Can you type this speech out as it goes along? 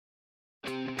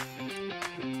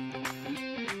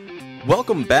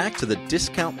Welcome back to the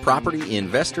Discount Property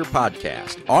Investor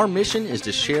Podcast. Our mission is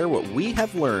to share what we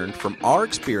have learned from our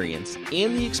experience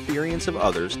and the experience of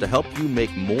others to help you make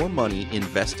more money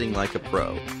investing like a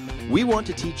pro. We want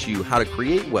to teach you how to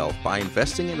create wealth by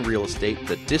investing in real estate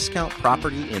the Discount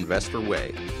Property Investor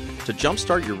way. To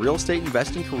jumpstart your real estate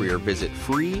investing career, visit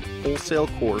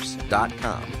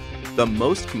freewholesalecourse.com, the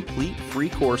most complete free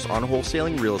course on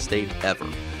wholesaling real estate ever.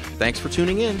 Thanks for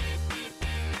tuning in.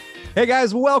 Hey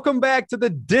guys, welcome back to the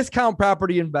Discount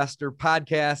Property Investor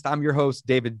Podcast. I'm your host,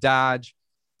 David Dodge.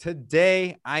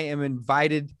 Today, I am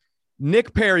invited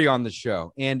Nick Perry on the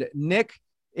show, and Nick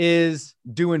is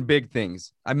doing big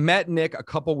things. I met Nick a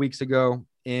couple weeks ago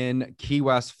in Key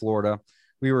West, Florida.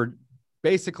 We were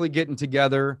basically getting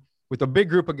together with a big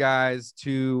group of guys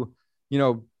to,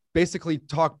 basically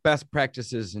talk best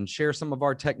practices and share some of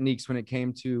our techniques when it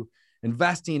came to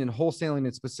investing and wholesaling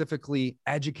and specifically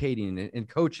educating and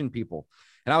coaching people.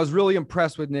 And I was really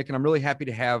impressed with Nick, and I'm really happy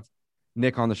to have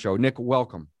Nick on the show. Nick,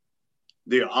 welcome.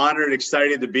 Dude, honored,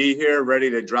 excited to be here, ready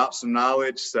to drop some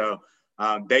knowledge. So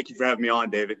thank you for having me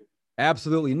on, David.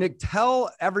 Absolutely. Nick,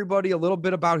 tell everybody a little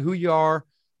bit about who you are,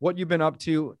 what you've been up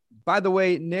to. By the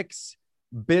way, Nick's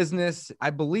business,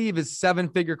 I believe, is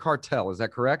Figure Cartel. Is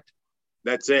that correct?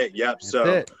 That's it. Yep. That's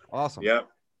it. Awesome. Yep.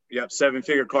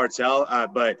 Figure Cartel.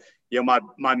 But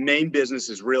my main business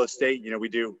is real estate. We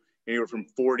do anywhere from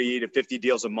 40 to 50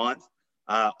 deals a month,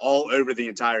 all over the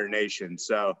entire nation.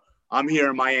 So I'm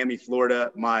here in Miami,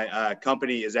 Florida. My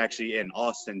company is actually in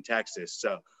Austin, Texas.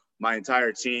 So my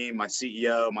entire team, my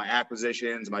CEO, my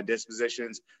acquisitions, my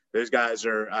dispositions, those guys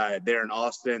are there in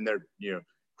Austin. They're,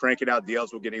 cranking out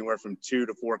deals. We'll get anywhere from 2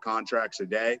 to 4 contracts a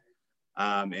day.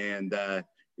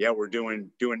 We're doing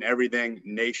everything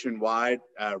nationwide,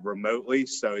 remotely.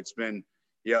 So it's been,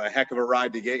 a heck of a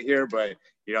ride to get here, but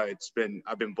I've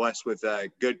been blessed with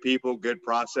good people, good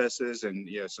processes, and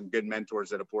some good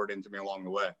mentors that have poured into me along the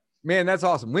way. Man, that's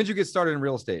awesome. When did you get started in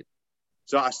real estate?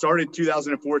 So I started in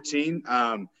 2014.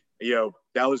 That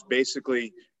was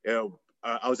basically, I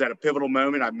was at a pivotal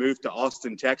moment. I moved to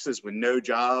Austin, Texas with no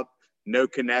job, no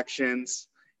connections,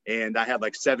 and I had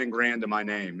like $7,000 to my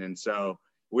name. And so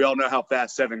we all know how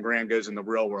fast $7,000 goes in the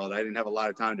real world. I didn't have a lot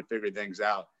of time to figure things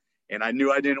out. And I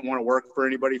knew I didn't want to work for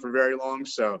anybody for very long.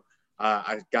 So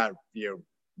I got,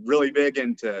 really big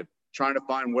into trying to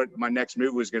find what my next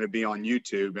move was going to be on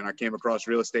YouTube. And I came across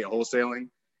real estate wholesaling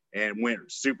and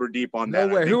went super deep on that.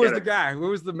 No way. Who was the guy?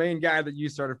 Who was the main guy that you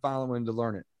started following to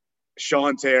learn it?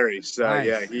 Sean Terry. So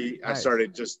nice. I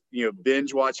started just,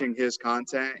 binge watching his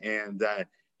content, and,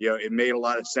 it made a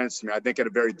lot of sense to me. I think at a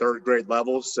very third grade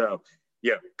level. So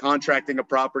contracting a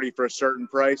property for a certain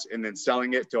price and then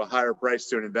selling it to a higher price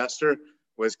to an investor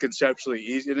was conceptually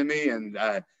easy to me. And,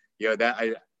 that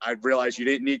I realized you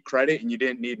didn't need credit and you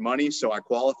didn't need money. So I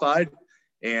qualified,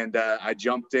 and I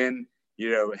jumped in,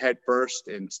 head first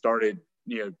and started,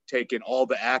 taking all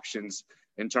the actions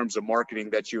in terms of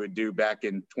marketing that you would do back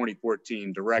in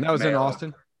 2014. Direct. That was mail. in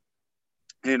Austin?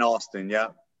 In Austin, yeah.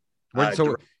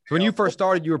 So when you first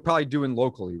started, you were probably doing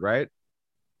locally, right?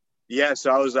 Yeah,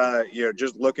 so I was,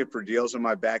 just looking for deals in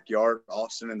my backyard,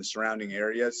 Austin and the surrounding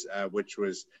areas, which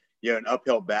was, an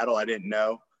uphill battle. I didn't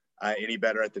know any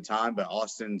better at the time, but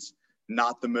Austin's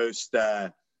not the most,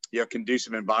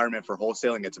 conducive environment for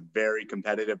wholesaling. It's a very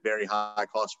competitive, very high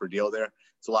cost per deal there.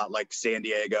 It's a lot like San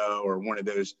Diego or one of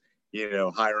those,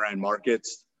 higher end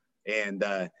markets. And,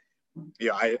 I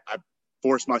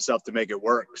forced myself to make it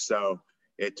work. So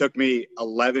it took me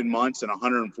 11 months and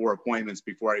 104 appointments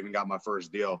before I even got my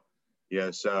first deal.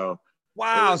 Yeah. So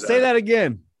wow. Say that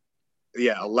again.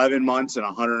 11 months and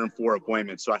 104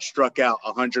 appointments. So I struck out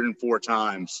 104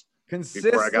 times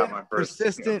before I got my first.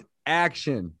 Persistent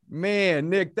action. Man,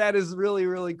 Nick, that is really,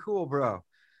 really cool, bro.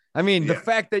 I mean, the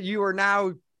fact that you are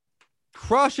now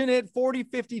crushing it, 40,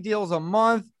 50 deals a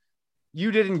month,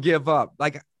 you didn't give up.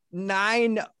 Like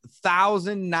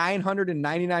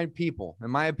 9,999 people, in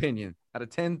my opinion, out of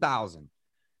 10,000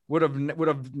 would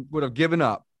have given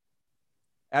up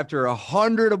after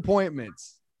 100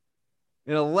 appointments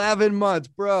in 11 months,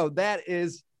 bro. That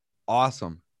is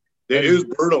awesome. It was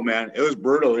brutal, man. It was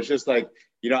brutal. It's just like,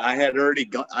 I had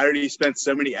already spent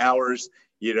so many hours,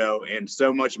 and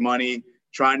so much money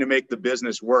trying to make the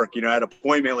business work. At a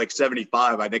point at like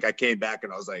 75, I think I came back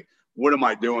and I was like, what am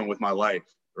I doing with my life?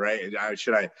 Right.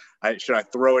 Should I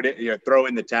throw it in, throw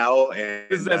in the towel? And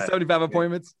is that 75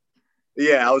 appointments?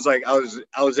 Yeah, I was like, I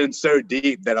was in so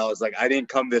deep that I was like, I didn't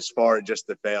come this far just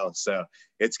to fail. So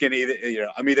it's going to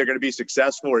I'm either going to be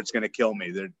successful or it's going to kill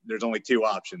me. There's only 2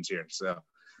 options here. So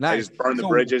nice. I just burned the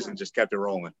bridges and just kept it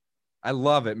rolling. I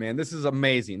love it, man. This is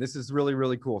amazing. This is really,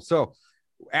 really cool. So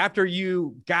after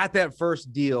you got that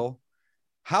first deal,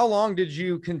 how long did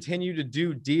you continue to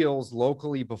do deals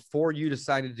locally before you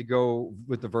decided to go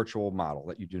with the virtual model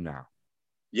that you do now?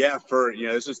 Yeah,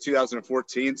 this was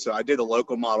 2014. So I did the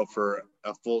local model for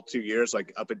a full 2 years,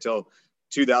 like up until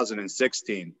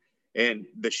 2016. And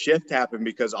the shift happened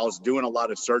because I was doing a lot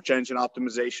of search engine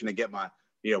optimization to get my,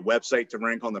 website to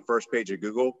rank on the first page of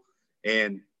Google.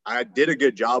 And I did a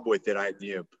good job with it.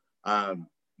 I,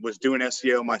 was doing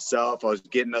SEO myself. I was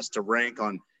getting us to rank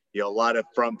on, a lot of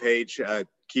front page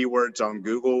keywords on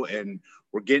Google, and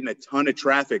we're getting a ton of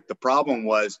traffic. The problem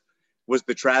was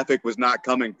the traffic was not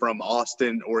coming from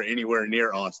Austin or anywhere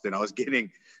near Austin. I was getting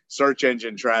search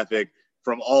engine traffic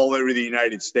from all over the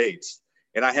United States,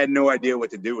 and I had no idea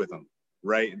what to do with them,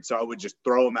 right? And so I would just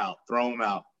throw them out.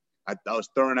 I was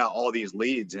throwing out all these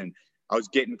leads, and I was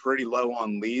getting pretty low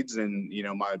on leads in,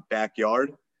 my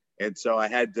backyard. And so I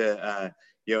had to,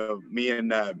 me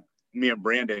and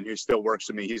Brandon, who still works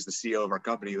with me, he's the CEO of our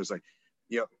company, he was like,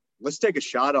 let's take a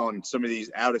shot on some of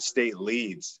these out-of-state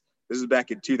leads. This is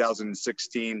back in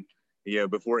 2016,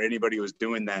 before anybody was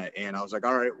doing that. And I was like,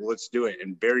 all right, well, let's do it.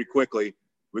 And very quickly,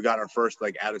 we got our first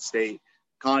out-of-state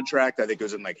contract. I think it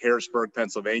was in Harrisburg,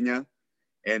 Pennsylvania,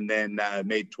 and then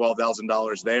made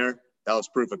 $12,000 there. That was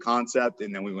proof of concept.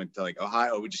 And then we went to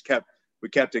Ohio. We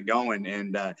kept it going.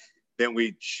 And then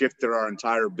we shifted our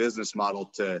entire business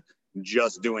model to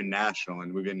just doing national.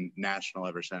 And we've been national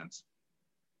ever since.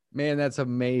 Man, that's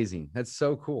amazing. That's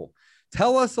so cool.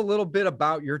 Tell us a little bit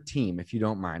about your team, if you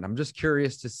don't mind. I'm just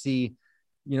curious to see,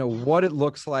 what it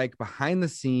looks like behind the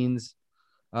scenes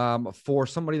for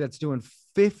somebody that's doing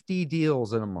 50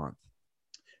 deals in a month.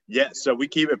 Yeah, so we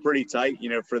keep it pretty tight,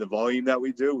 for the volume that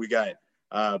we do. We got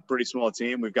a pretty small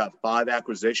team. We've got 5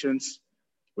 acquisitions.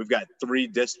 We've got 3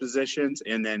 dispositions,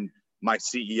 and then my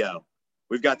CEO.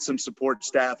 We've got some support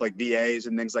staff like VAs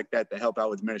and things like that to help out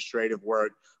with administrative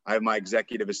work. I have my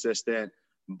executive assistant,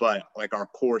 but our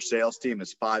core sales team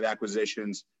is 5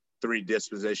 acquisitions, 3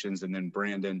 dispositions, and then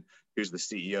Brandon, who's the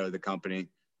CEO of the company.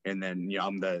 And then,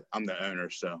 I'm the owner.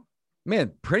 So,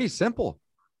 man, pretty simple.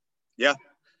 Yeah.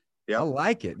 I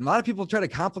like it. A lot of people try to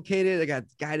complicate it. I got a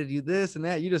guy to do this and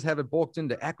that. You just have it bulked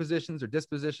into acquisitions or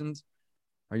dispositions,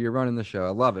 or you're running the show.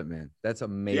 I love it, man. That's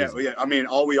amazing. Yeah. I mean,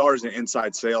 all we are is an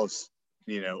inside sales,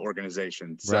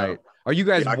 organization. So, right. Are you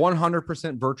guys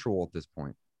 100% virtual at this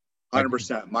point?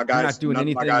 100%. My guys, not doing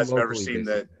anything my guys have ever locally, seen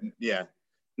basically.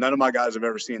 None of my guys have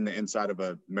ever seen the inside of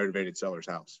a motivated seller's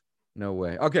house. No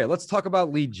way. Okay, let's talk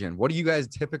about lead gen. What are you guys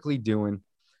typically doing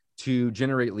to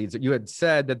generate leads? You had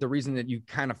said that the reason that you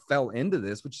kind of fell into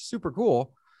this, which is super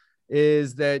cool,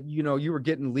 is that, you were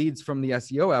getting leads from the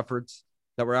SEO efforts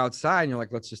that were outside, and you're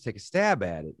like, let's just take a stab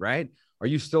at it, right? Are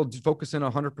you still focusing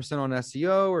 100% on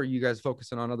SEO, or are you guys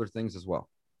focusing on other things as well?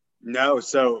 No.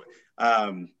 So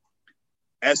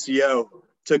SEO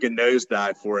took a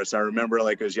nosedive for us. I remember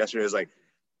it was yesterday. It was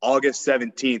August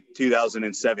 17th,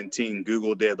 2017.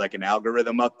 Google did an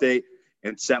algorithm update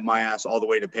and sent my ass all the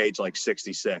way to page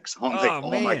 66 on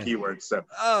all my keywords. So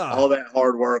all that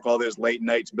hard work, all those late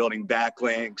nights building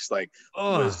backlinks,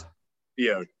 was,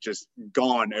 just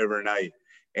gone overnight.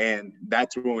 And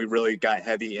that's when we really got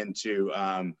heavy into,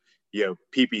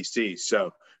 PPC.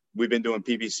 So we've been doing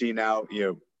PPC now,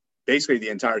 basically the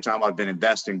entire time I've been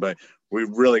investing, but we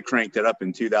really cranked it up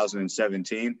in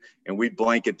 2017, and we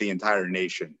blanket the entire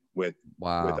nation with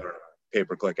our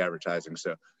pay-per-click advertising.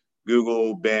 So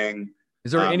Google, Bing.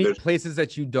 Is there any places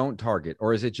that you don't target,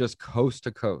 or is it just coast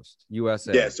to coast,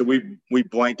 USA? Yeah. So we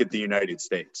blanket the United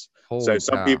States. Holy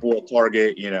some people will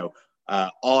target,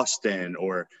 Austin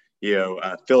or,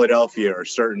 Philadelphia or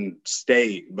certain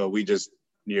state, but we just,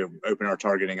 open our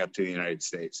targeting up to the United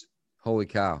States. Holy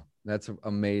cow. That's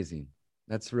amazing.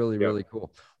 That's really, really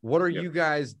cool. What are you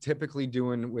guys typically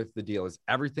doing with the deal? Is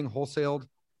everything wholesaled?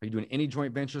 Are you doing any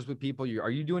joint ventures with people? Are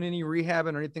you doing any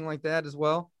rehabbing or anything like that as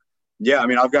well? Yeah. I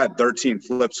mean, I've got 13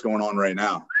 flips going on right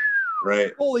now.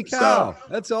 Right. Holy cow.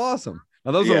 That's awesome.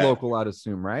 Now those are local, I'd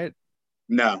assume, right?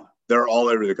 No, they're all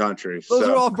over the country. Those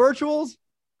are all virtuals?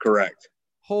 Correct.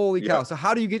 Holy cow. So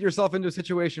how do you get yourself into a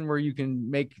situation where you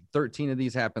can make 13 of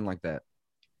these happen like that?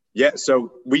 Yeah.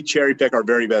 So we cherry pick our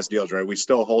very best deals, right? We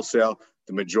still wholesale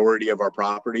the majority of our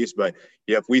properties, but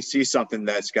if we see something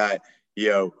that's got,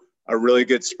 a really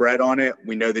good spread on it,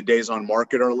 we know the days on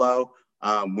market are low.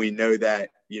 We know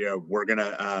that, we're going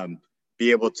to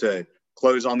be able to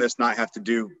close on this, not have to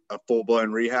do a full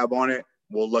blown rehab on it.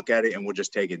 We'll look at it and we'll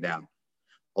just take it down.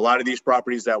 A lot of these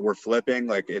properties that we're flipping,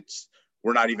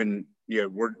 we're not even,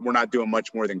 we're not doing much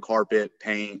more than carpet,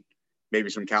 paint, maybe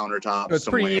some countertops. So it's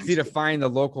pretty easy to find the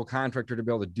local contractor to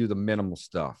be able to do the minimal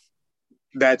stuff.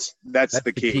 That's That's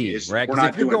the key. Is right? we're Because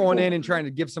not if you're doing going in and trying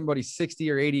to give somebody 60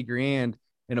 or 80 grand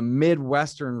in a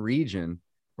Midwestern region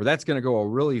where that's going to go a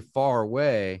really far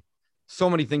way, so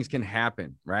many things can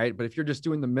happen, right? But if you're just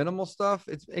doing the minimal stuff,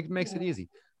 it makes it easy.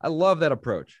 I love that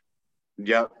approach.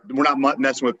 Yeah, we're not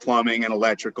messing with plumbing and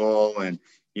electrical and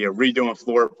redoing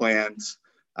floor plans.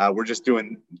 We're just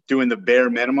doing the bare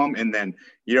minimum, and then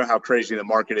how crazy the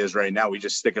market is right now. We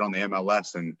just stick it on the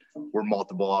MLS, and we're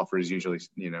multiple offers usually,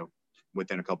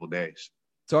 within a couple of days.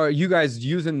 So are you guys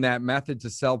using that method to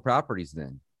sell properties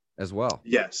then as well?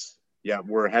 Yes. Yeah,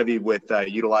 we're heavy with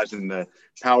utilizing the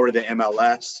power of the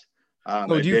MLS.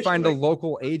 So do you find a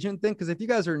local agent then? Because if you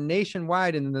guys are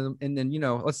nationwide and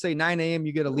then let's say 9 a.m.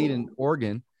 you get a lead in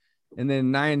Oregon, and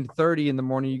then 9:30 in the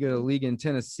morning you get a lead in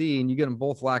Tennessee, and you get them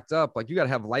both locked up, like you got to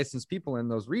have licensed people in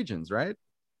those regions, right?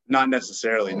 Not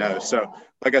necessarily, no. So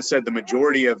like I said, the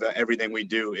majority of everything we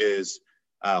do is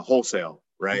wholesale,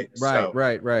 right?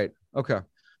 Right. Okay,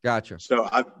 gotcha. So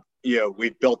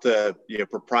we've built a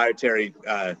proprietary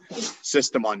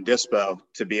system on Dispo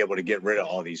to be able to get rid of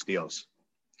all these deals.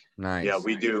 Nice. Yeah,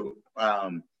 we do.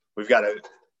 We've got a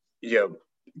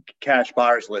cash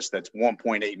buyers list that's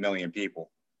 1.8 million people.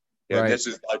 Yeah, right. This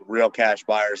is like real cash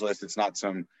buyers list. It's not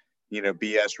some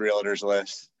BS realtors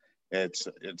list. It's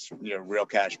real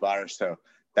cash buyers. So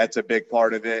that's a big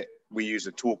part of it. We use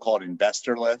a tool called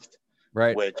Investor Lift,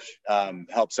 right, which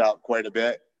helps out quite a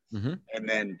bit. Mm-hmm. And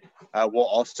then we'll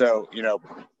also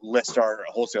list our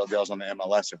wholesale deals on the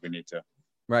MLS if we need to.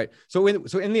 Right. So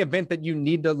in the event that you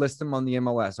need to list them on the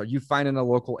MLS, are you finding a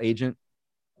local agent?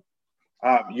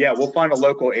 Yeah, we'll find a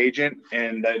local agent,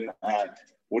 and then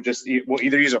we'll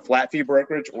either use a flat fee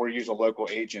brokerage or use a local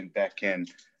agent that can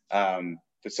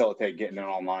facilitate getting it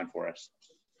online for us.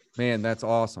 Man, that's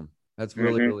awesome. That's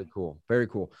really, really cool. Very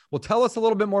cool. Well, tell us a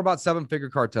little bit more about Seven Figure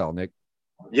Cartel, Nick.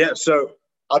 Yeah. So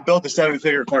I built the Seven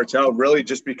Figure Cartel really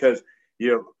just because,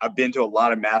 I've been to a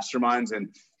lot of masterminds,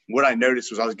 and what I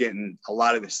noticed was I was getting a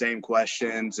lot of the same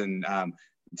questions and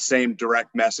same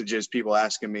direct messages, people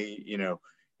asking me,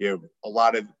 a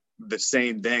lot of the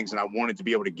same things. And I wanted to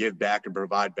be able to give back and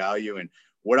provide value. And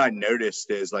what I noticed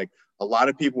is like a lot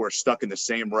of people were stuck in the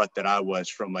same rut that I was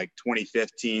from like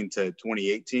 2015 to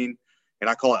 2018. And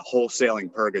I call it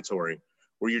wholesaling purgatory,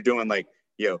 where you're doing like,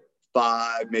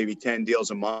 5, maybe 10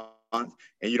 deals a month. And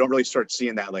you don't really start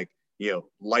seeing that like,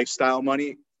 lifestyle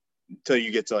money until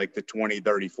you get to like the 20,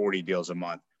 30, 40 deals a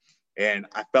month. And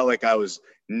I felt like I was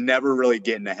never really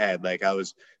getting ahead. Like I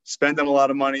was spending a lot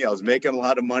of money. I was making a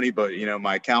lot of money, but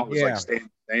my account was like staying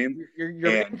the same. Your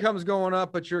income's going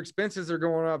up, but your expenses are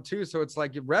going up too. So it's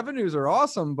like your revenues are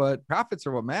awesome, but profits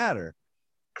are what matter.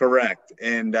 Correct.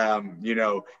 And,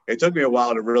 it took me a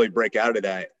while to really break out of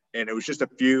that. And it was just a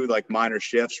few like minor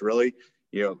shifts, really,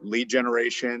 lead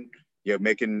generation,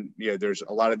 making, there's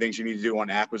a lot of things you need to do on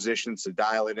acquisitions to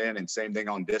dial it in, and same thing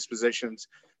on dispositions.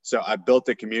 So I built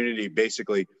a community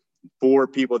basically for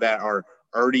people that are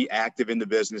already active in the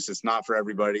business. It's not for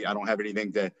everybody. I don't have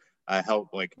anything to help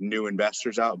like new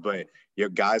investors out, but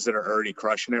guys that are already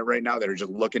crushing it right now that are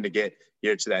just looking to get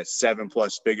to that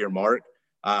 7+ figure mark.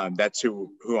 That's who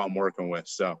I'm working with.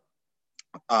 So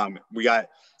we got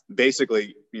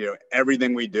basically,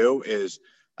 everything we do is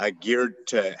geared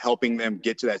to helping them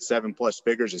get to that 7+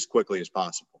 figures as quickly as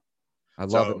possible. I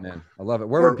love it, man. I love it.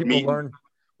 Where would people learn?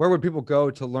 Where would people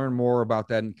go to learn more about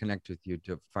that and connect with you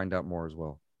to find out more as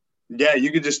well? Yeah,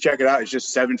 you can just check it out. It's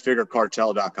just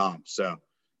 7figurecartel.com. So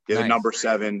the number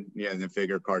 7, and then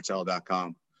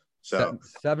figurecartel.com. So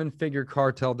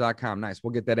 7figurecartel.com. Nice.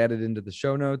 We'll get that added into the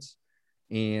show notes.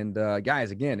 And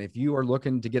guys, again, if you are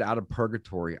looking to get out of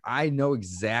purgatory, I know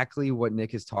exactly what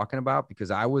Nick is talking about because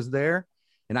I was there.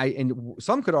 And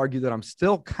some could argue that I'm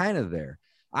still kind of there.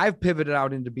 I've pivoted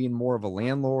out into being more of a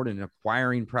landlord and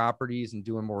acquiring properties and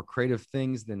doing more creative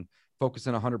things than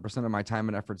focusing 100% of my time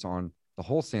and efforts on the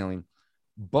wholesaling.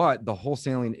 But the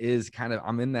wholesaling is kind of,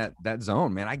 I'm in that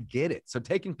zone, man. I get it. So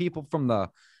taking people from the,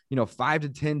 5 to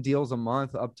 10 deals a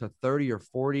month up to 30 or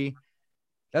 40,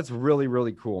 that's really,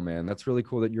 really cool, man. That's really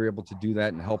cool that you're able to do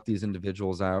that and help these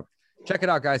individuals out. Check it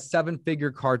out, guys.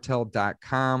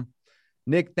 7figurecartel.com.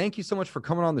 Nick, thank you so much for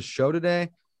coming on the show today.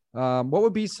 What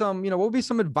would be some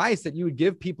advice that you would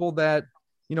give people that,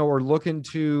 are looking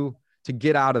to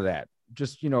get out of that,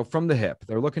 just, from the hip?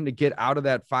 They're looking to get out of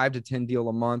that 5 to 10 deal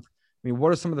a month. I mean,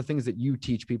 what are some of the things that you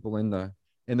teach people in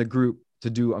the group to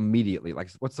do immediately?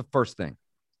 Like, what's the first thing?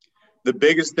 The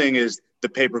biggest thing is the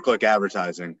pay-per-click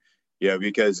advertising.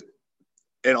 Because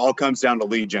It all comes down to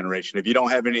lead generation. If you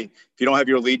don't have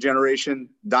your lead generation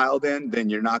dialed in, then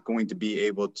you're not going to be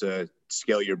able to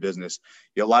scale your business.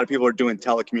 A lot of people are doing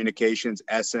telecommunications,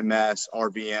 SMS,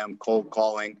 RVM, cold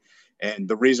calling. And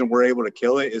the reason we're able to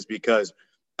kill it is because,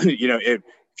 if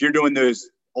you're doing those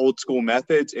old school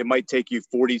methods, it might take you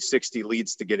 40, 60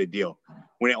 leads to get a deal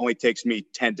when it only takes me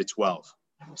 10 to 12.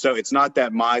 So it's not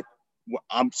that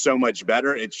I'm so much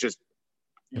better. It's just,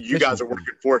 you guys are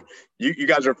working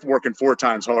 4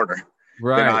 times harder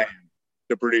than I am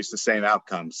to produce the same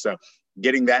outcomes. So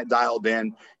getting that dialed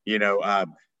in,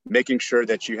 making sure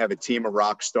that you have a team of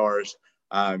rock stars.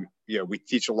 We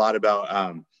teach a lot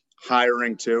about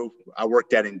hiring too. I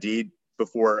worked at Indeed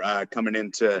before coming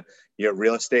into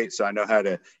real estate, so I know how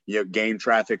to gain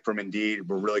traffic from Indeed.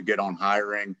 We're really good on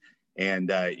hiring, and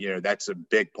that's a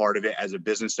big part of it. As a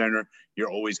business owner,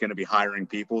 you're always going to be hiring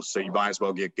people, so you might as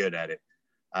well get good at it.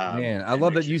 Man, I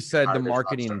love that you said the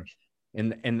marketing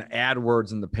and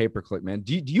AdWords and the pay-per-click, man.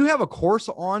 Do you have a course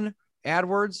on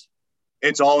AdWords?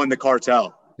 It's all in the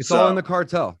cartel. It's all in the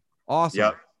cartel. Awesome.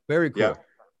 Yep. Very cool. Yep.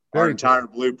 Our entire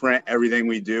blueprint, everything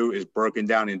we do is broken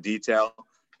down in detail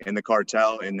in the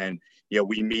cartel. And then,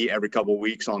 we meet every couple of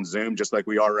weeks on Zoom, just like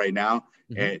we are right now,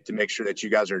 and to make sure that you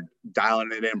guys are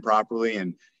dialing it in properly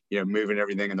and, moving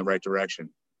everything in the right direction.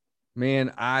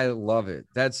 Man, I love it.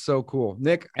 That's so cool.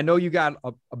 Nick, I know you got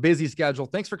a busy schedule.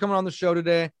 Thanks for coming on the show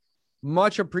today.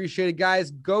 Much appreciated.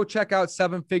 Guys, go check out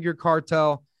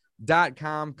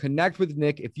sevenfigurecartel.com. Connect with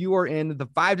Nick if you are in the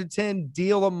 5 to 10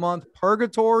 deal a month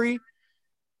purgatory.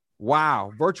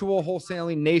 Wow. Virtual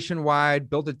wholesaling nationwide,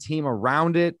 build a team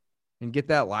around it and get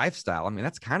that lifestyle. I mean,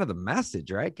 that's kind of the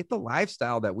message, right? Get the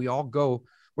lifestyle that we're all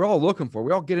looking for.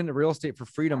 We all get into real estate for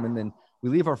freedom, and then we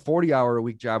leave our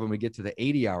 40-hour-a-week job and we get to the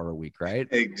 80-hour-a-week, right?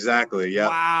 Exactly. Yeah.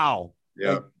 Wow.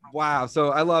 Yeah. Wow. So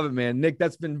I love it, man. Nick,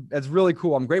 that's really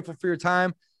cool. I'm grateful for your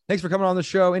time. Thanks for coming on the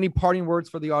show. Any parting words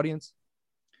for the audience?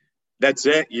 That's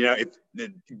it.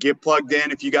 Get plugged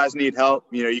in. If you guys need help,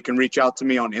 you can reach out to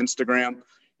me on Instagram.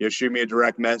 Shoot me a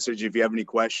direct message if you have any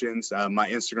questions. My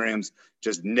Instagram's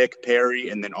just Nick Perry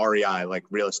and then REI, like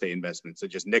real estate investments. So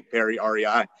just Nick Perry,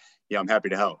 REI. Yeah, I'm happy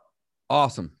to help.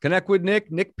 Awesome. Connect with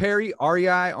Nick Perry,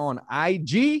 REI on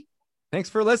IG. Thanks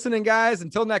for listening, guys.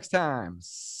 Until next time,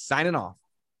 signing off.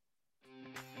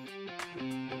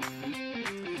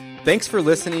 Thanks for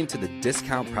listening to the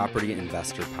Discount Property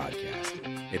Investor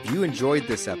Podcast. If you enjoyed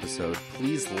this episode,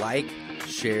 please like,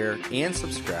 share, and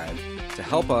subscribe to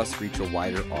help us reach a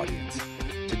wider audience.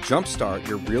 To jumpstart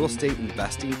your real estate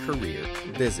investing career,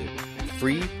 visit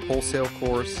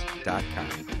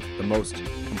freewholesalecourse.com, the most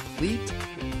complete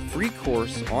free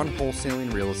course on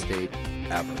wholesaling real estate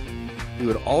ever. We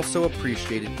would also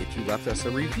appreciate it if you left us a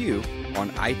review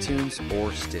on iTunes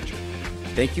or Stitcher.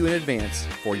 Thank you in advance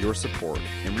for your support.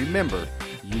 And remember,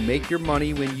 you make your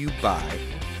money when you buy,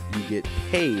 you get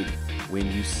paid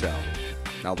when you sell.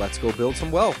 Now let's go build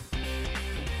some wealth.